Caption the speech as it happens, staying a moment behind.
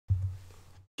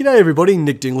G'day everybody,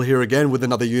 Nick Dingle here again with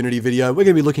another Unity video. We're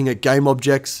going to be looking at game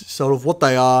objects, sort of what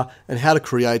they are and how to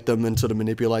create them and sort of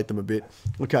manipulate them a bit.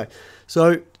 Okay,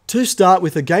 so to start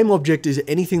with, a game object is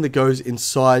anything that goes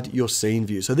inside your scene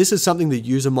view. So this is something the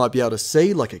user might be able to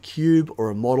see, like a cube or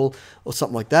a model or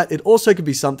something like that. It also could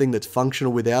be something that's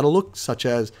functional without a look, such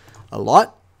as a light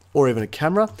or even a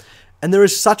camera. And there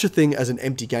is such a thing as an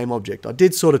empty game object. I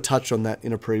did sort of touch on that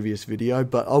in a previous video,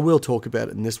 but I will talk about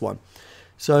it in this one.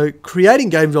 So creating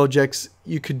game objects,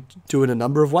 you could do in a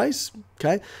number of ways,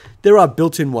 okay? There are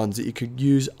built-in ones that you could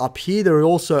use up here. There are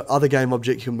also other game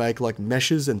objects you can make, like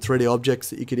meshes and 3D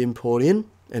objects that you could import in,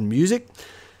 and music.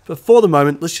 But for the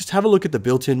moment, let's just have a look at the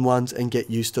built-in ones and get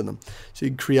used to them. So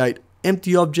you can create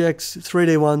empty objects,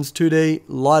 3D ones, 2D,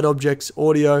 light objects,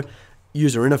 audio,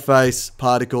 user interface,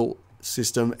 particle,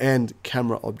 system, and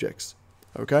camera objects,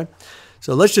 okay?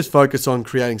 So let's just focus on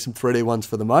creating some 3D ones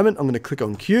for the moment. I'm going to click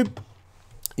on cube.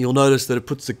 You'll notice that it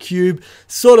puts the cube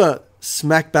sort of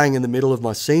smack bang in the middle of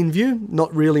my scene view,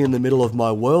 not really in the middle of my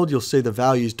world. You'll see the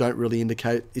values don't really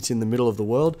indicate it's in the middle of the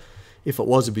world. If it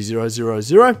was, it'd be 0, 0,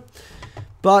 0.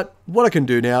 But what I can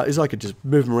do now is I could just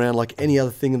move them around like any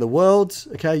other thing in the world,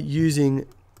 okay? Using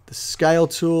the scale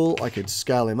tool, I could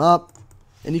scale him up.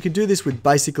 And you can do this with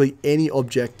basically any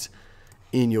object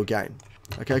in your game,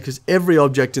 okay? Because every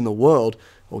object in the world,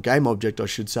 or game object I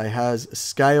should say, has a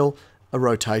scale, a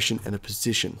rotation, and a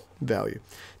position value.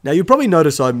 Now you'll probably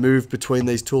notice I move between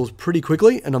these tools pretty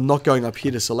quickly, and I'm not going up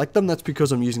here to select them. That's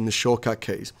because I'm using the shortcut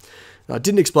keys. Now, I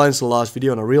didn't explain this in the last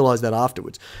video, and I realized that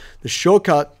afterwards. The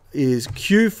shortcut is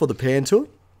Q for the pan tool,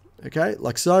 okay,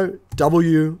 like so,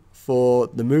 W for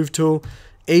the move tool,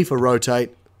 E for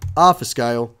rotate, R for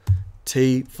scale,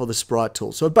 T for the sprite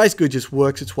tool. So it basically just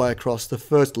works its way across the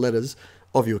first letters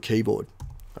of your keyboard.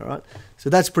 All right, so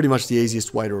that's pretty much the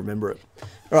easiest way to remember it.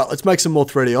 All right, let's make some more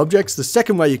 3D objects. The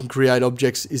second way you can create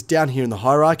objects is down here in the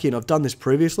hierarchy, and I've done this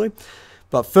previously.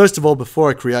 But first of all, before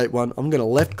I create one, I'm going to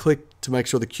left click to make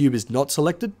sure the cube is not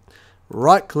selected,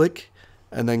 right click,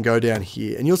 and then go down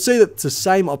here. And you'll see that it's the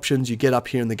same options you get up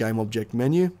here in the game object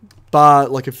menu,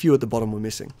 but like a few at the bottom we're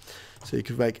missing. So you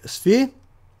could make a sphere,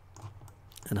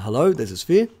 and hello, there's a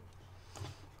sphere.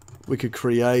 We could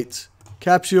create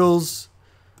capsules.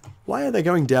 Why are they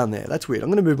going down there? That's weird. I'm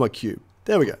going to move my cube.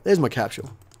 There we go. There's my capsule.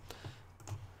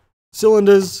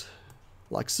 Cylinders,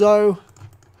 like so.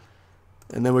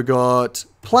 And then we've got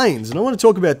planes. And I want to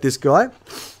talk about this guy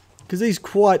because he's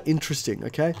quite interesting,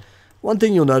 okay? One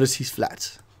thing you'll notice, he's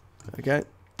flat, okay?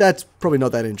 That's probably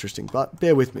not that interesting, but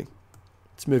bear with me.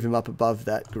 Let's move him up above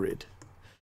that grid.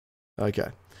 Okay.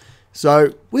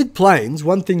 So with planes,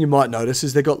 one thing you might notice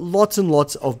is they've got lots and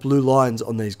lots of blue lines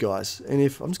on these guys. And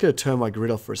if I'm just going to turn my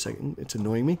grid off for a second, it's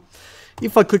annoying me.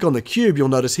 If I click on the cube, you'll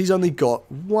notice he's only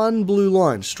got one blue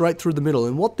line straight through the middle.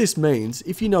 And what this means,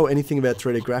 if you know anything about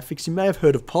 3D graphics, you may have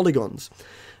heard of polygons.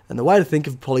 And the way to think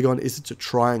of a polygon is it's a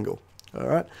triangle. All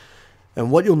right.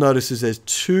 And what you'll notice is there's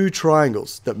two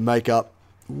triangles that make up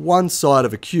one side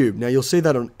of a cube. Now you'll see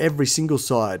that on every single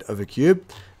side of a cube.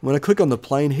 When I click on the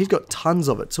plane, he's got tons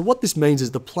of it. So what this means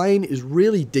is the plane is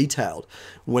really detailed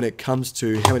when it comes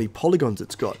to how many polygons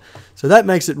it's got. So that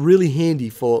makes it really handy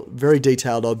for very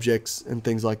detailed objects and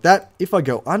things like that. If I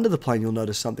go under the plane, you'll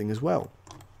notice something as well.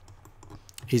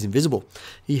 He's invisible.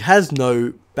 He has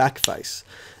no back face.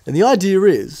 And the idea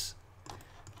is,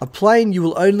 a plane, you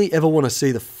will only ever want to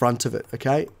see the front of it,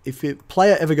 okay? If a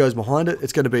player ever goes behind it,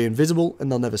 it's going to be invisible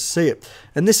and they'll never see it.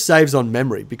 And this saves on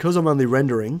memory because I'm only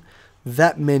rendering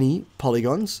that many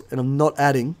polygons and I'm not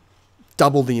adding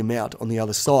double the amount on the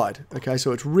other side, okay?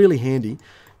 So it's really handy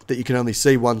that you can only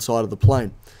see one side of the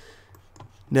plane.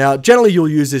 Now, generally you'll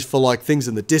use this for like things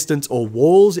in the distance or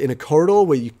walls in a corridor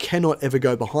where you cannot ever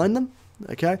go behind them,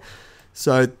 okay?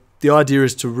 So the idea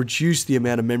is to reduce the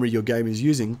amount of memory your game is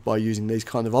using by using these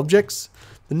kind of objects.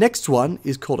 The next one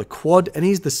is called a quad, and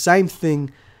he's the same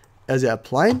thing as our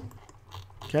plane.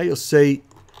 Okay, you'll see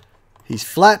he's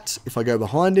flat. If I go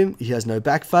behind him, he has no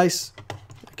back face.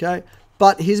 Okay,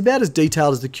 but he's about as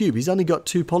detailed as the cube. He's only got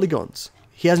 2 polygons.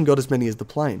 He hasn't got as many as the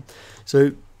plane.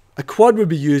 So a quad would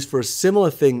be used for a similar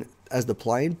thing as the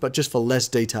plane, but just for less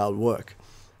detailed work.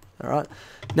 All right.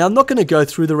 Now, I'm not going to go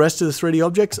through the rest of the 3D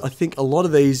objects. I think a lot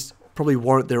of these probably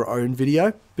warrant their own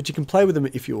video, but you can play with them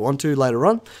if you want to later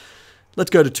on. Let's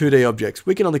go to 2D objects.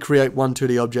 We can only create one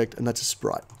 2D object, and that's a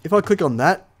sprite. If I click on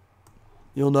that,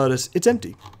 you'll notice it's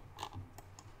empty.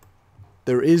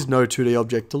 There is no 2D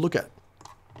object to look at.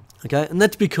 Okay, and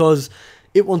that's because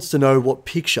it wants to know what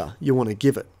picture you want to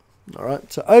give it. All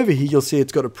right, so over here, you'll see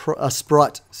it's got a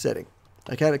sprite setting.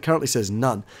 Okay, and it currently says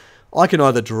none. I can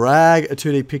either drag a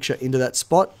 2D picture into that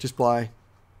spot just by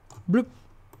bloop,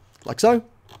 like so,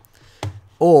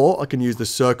 or I can use the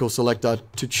circle selector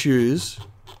to choose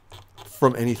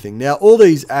from anything. Now, all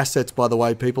these assets, by the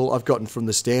way, people, I've gotten from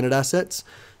the standard assets.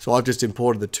 So I've just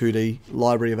imported the 2D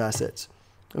library of assets.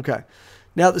 Okay.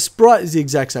 Now, the sprite is the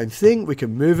exact same thing. We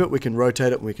can move it, we can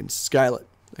rotate it, and we can scale it.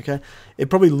 Okay. It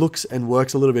probably looks and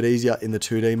works a little bit easier in the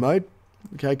 2D mode.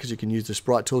 Okay, because you can use the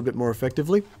sprite tool a bit more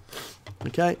effectively.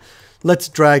 Okay. Let's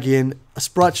drag in a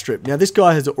sprite strip. Now, this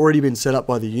guy has already been set up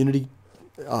by the Unity,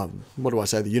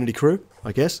 the Unity crew,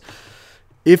 I guess.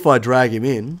 If I drag him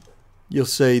in, you'll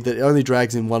see that it only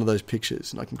drags in one of those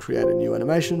pictures. And I can create a new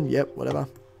animation. Yep, whatever.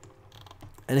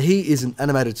 And he is an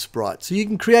animated sprite. So you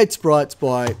can create sprites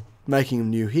by making them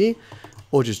new here,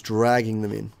 or just dragging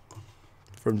them in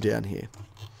from down here.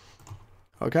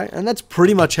 Okay, and that's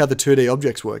pretty much how the 2D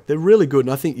objects work. They're really good,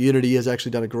 and I think Unity has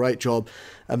actually done a great job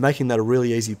at making that a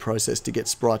really easy process to get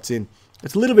sprites in.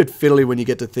 It's a little bit fiddly when you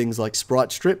get to things like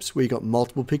sprite strips, where you've got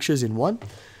multiple pictures in one,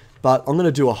 but I'm going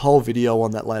to do a whole video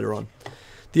on that later on.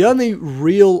 The only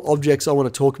real objects I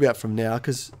want to talk about from now,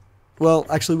 because, well,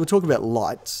 actually we'll talk about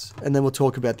lights, and then we'll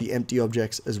talk about the empty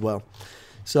objects as well.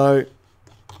 So,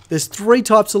 there's three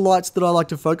types of lights that I like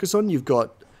to focus on. You've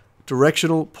got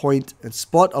directional, point, and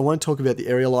spot. I won't talk about the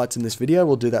area lights in this video.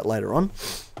 We'll do that later on.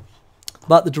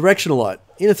 But the directional light.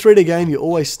 In a 3D game, you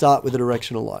always start with a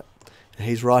directional light. And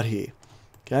he's right here.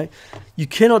 Okay? You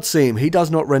cannot see him. He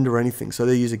does not render anything. So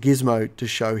they use a gizmo to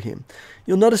show him.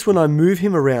 You'll notice when I move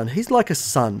him around, he's like a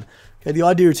sun. Okay? The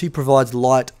idea is he provides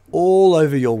light all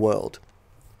over your world.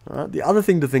 All right? The other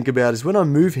thing to think about is when I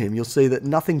move him, you'll see that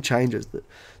nothing changes.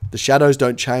 The shadows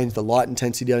don't change. The light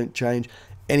intensity don't change.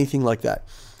 Anything like that.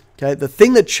 Okay, the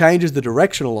thing that changes the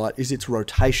directional light is its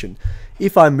rotation.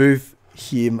 If I move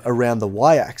him around the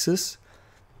y-axis,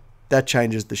 that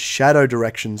changes the shadow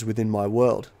directions within my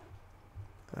world.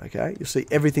 Okay, you'll see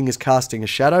everything is casting a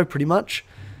shadow pretty much,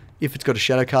 if it's got a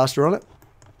shadow caster on it.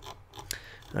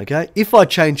 Okay, if I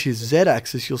change his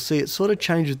z-axis, you'll see it sort of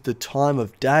changes the time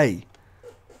of day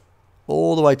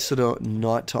all the way to sort of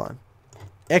nighttime.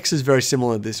 X is very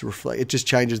similar to this reflect. It just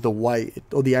changes the way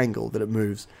or the angle that it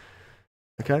moves.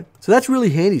 Okay, so that's really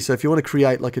handy. So if you want to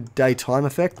create like a daytime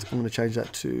effect, I'm going to change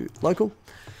that to local.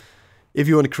 If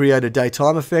you want to create a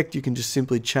daytime effect, you can just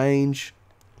simply change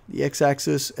the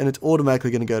x-axis and it's automatically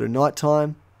going to go to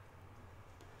nighttime.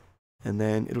 And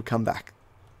then it'll come back.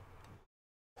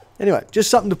 Anyway, just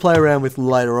something to play around with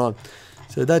later on.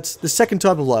 So that's the second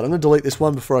type of light. I'm going to delete this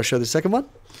one before I show the second one.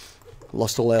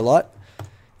 Lost all our light.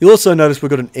 You'll also notice we've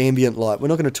got an ambient light. We're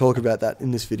not going to talk about that in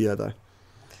this video though.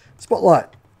 Spotlight.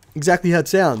 Exactly how it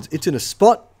sounds. It's in a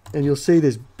spot and you'll see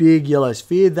this big yellow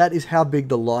sphere. That is how big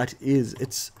the light is.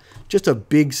 It's just a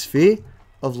big sphere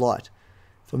of light.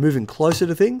 If I'm moving closer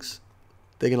to things,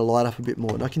 they're going to light up a bit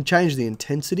more. And I can change the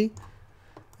intensity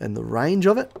and the range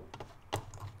of it.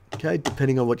 Okay,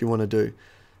 depending on what you want to do.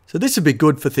 So this would be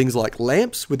good for things like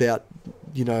lamps without,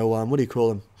 you know, what do you call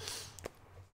them?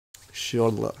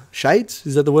 Shades?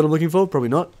 Is that the word I'm looking for? Probably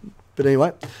not. But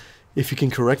anyway, if you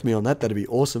can correct me on that, that'd be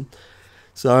awesome.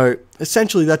 So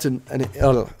essentially that's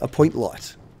a point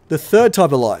light. The third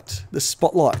type of light, the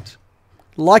spotlight,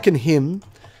 liken him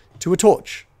to a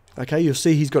torch. Okay, you'll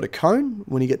see he's got a cone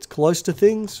when he gets close to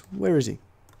things. Where is he?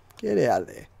 Get out of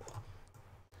there.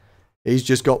 He's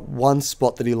just got one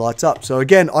spot that he lights up. So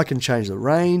again, I can change the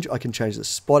range. I can change the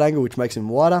spot angle, which makes him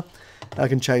wider. I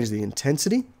can change the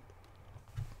intensity.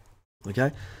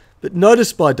 Okay, but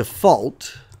notice by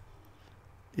default,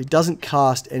 it doesn't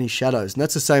cast any shadows, and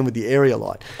that's the same with the area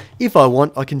light. If I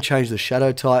want, I can change the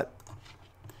shadow type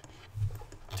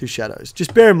to shadows.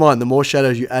 Just bear in mind, the more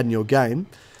shadows you add in your game,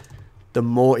 the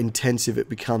more intensive it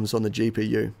becomes on the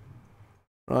GPU.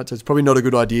 Right, so it's probably not a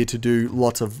good idea to do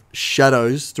lots of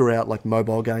shadows throughout like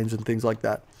mobile games and things like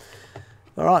that.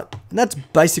 Alright, and that's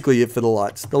basically it for the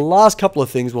lights. The last couple of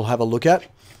things we'll have a look at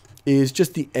is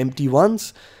just the empty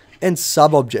ones and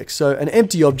sub-objects. So an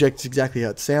empty object is exactly how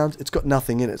it sounds. It's got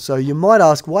nothing in it. So you might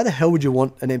ask, why the hell would you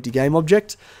want an empty game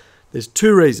object? There's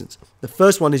two reasons. The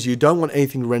first one is you don't want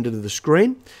anything rendered to the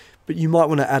screen, but you might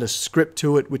want to add a script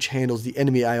to it which handles the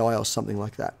enemy AI or something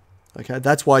like that. Okay,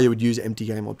 that's why you would use empty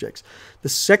game objects. The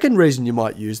second reason you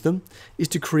might use them is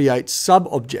to create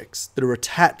sub-objects that are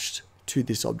attached to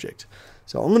this object.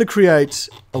 So I'm going to create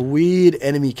a weird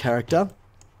enemy character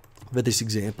for this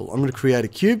example. I'm going to create a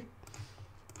cube.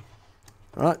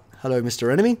 All right, hello,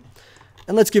 Mr. Enemy.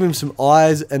 And let's give him some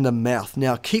eyes and a mouth.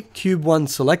 Now, keep cube 1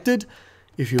 selected.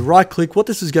 If you right-click, what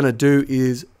this is going to do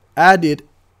is add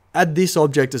this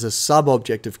object as a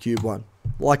sub-object of cube 1,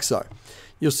 like so.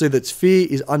 You'll see that sphere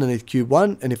is underneath cube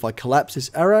 1, and if I collapse this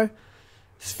arrow,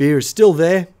 sphere is still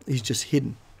there, he's just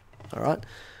hidden. All right.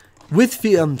 With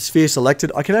sphere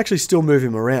selected, I can actually still move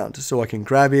him around. So I can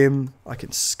grab him, I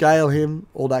can scale him,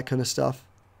 all that kind of stuff.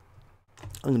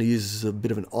 I'm going to use this as a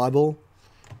bit of an eyeball.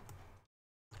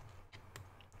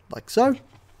 Like so.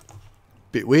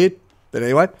 Bit weird, but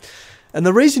anyway. And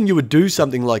the reason you would do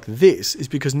something like this is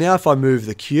because now if I move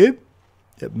the cube,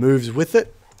 it moves with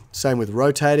it. Same with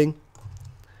rotating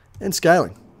and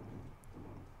scaling.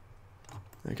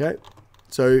 Okay,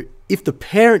 so if the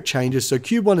parent changes, so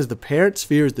cube 1 is the parent,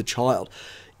 sphere is the child.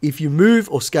 If you move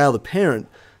or scale the parent,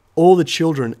 all the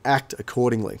children act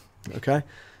accordingly. Okay,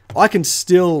 I can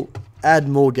still add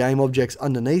more game objects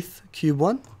underneath cube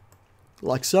 1,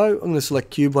 like so. I'm going to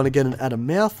select cube 1 again and add a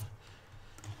mouth.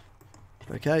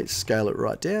 Okay, scale it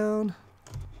right down,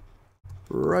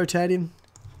 rotate him,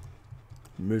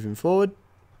 move him forward.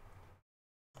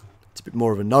 It's a bit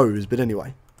more of a nose, but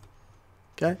anyway.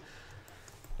 Okay.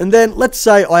 And then let's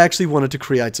say I actually wanted to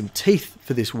create some teeth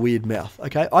for this weird mouth.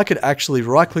 Okay, I could actually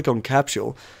right click on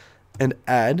capsule and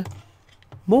add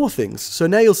more things. So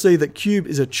now you'll see that cube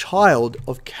is a child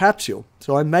of capsule.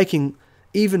 So I'm making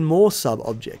even more sub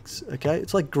objects. Okay,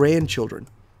 it's like grandchildren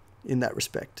in that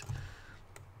respect.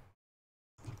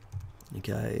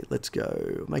 Okay, let's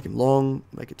go. Make him long,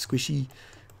 make it squishy,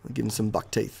 and give him some buck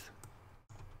teeth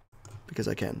because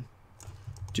I can.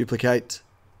 Duplicate.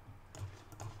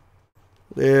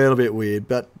 A little bit weird,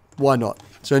 but why not?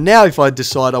 So now if I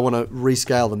decide I want to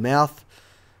rescale the mouth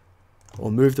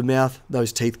or move the mouth,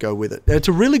 those teeth go with it. Now, it's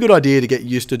a really good idea to get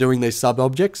used to doing these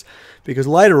sub-objects because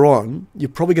later on, you're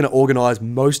probably going to organize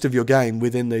most of your game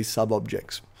within these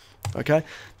sub-objects. Okay,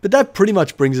 but that pretty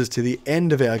much brings us to the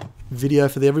end of our video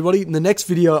for everybody. In the next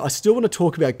video, I still want to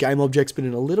talk about game objects, but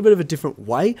in a little bit of a different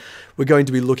way. We're going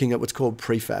to be looking at what's called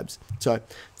prefabs. So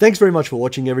thanks very much for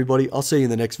watching, everybody. I'll see you in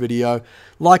the next video.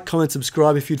 Like, comment,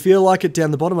 subscribe if you'd feel like it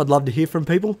down the bottom. I'd love to hear from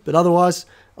people, but otherwise,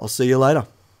 I'll see you later.